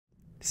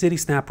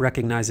Citysnap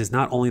recognizes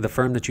not only the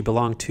firm that you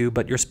belong to,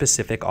 but your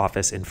specific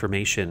office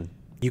information.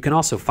 You can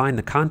also find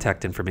the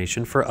contact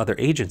information for other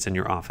agents in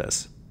your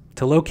office.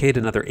 To locate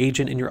another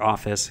agent in your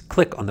office,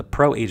 click on the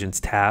Pro Agents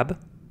tab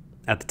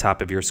at the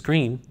top of your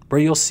screen,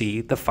 where you'll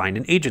see the Find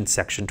an Agent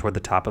section toward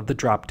the top of the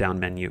drop-down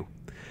menu.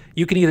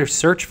 You can either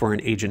search for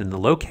an agent in the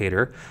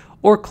locator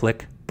or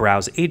click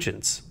Browse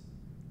Agents.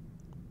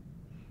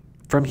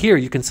 From here,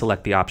 you can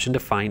select the option to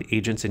find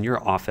agents in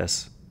your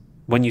office.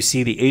 When you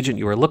see the agent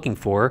you are looking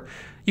for,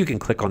 you can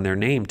click on their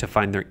name to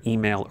find their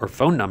email or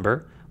phone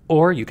number,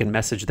 or you can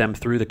message them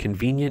through the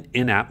convenient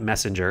in-app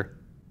messenger.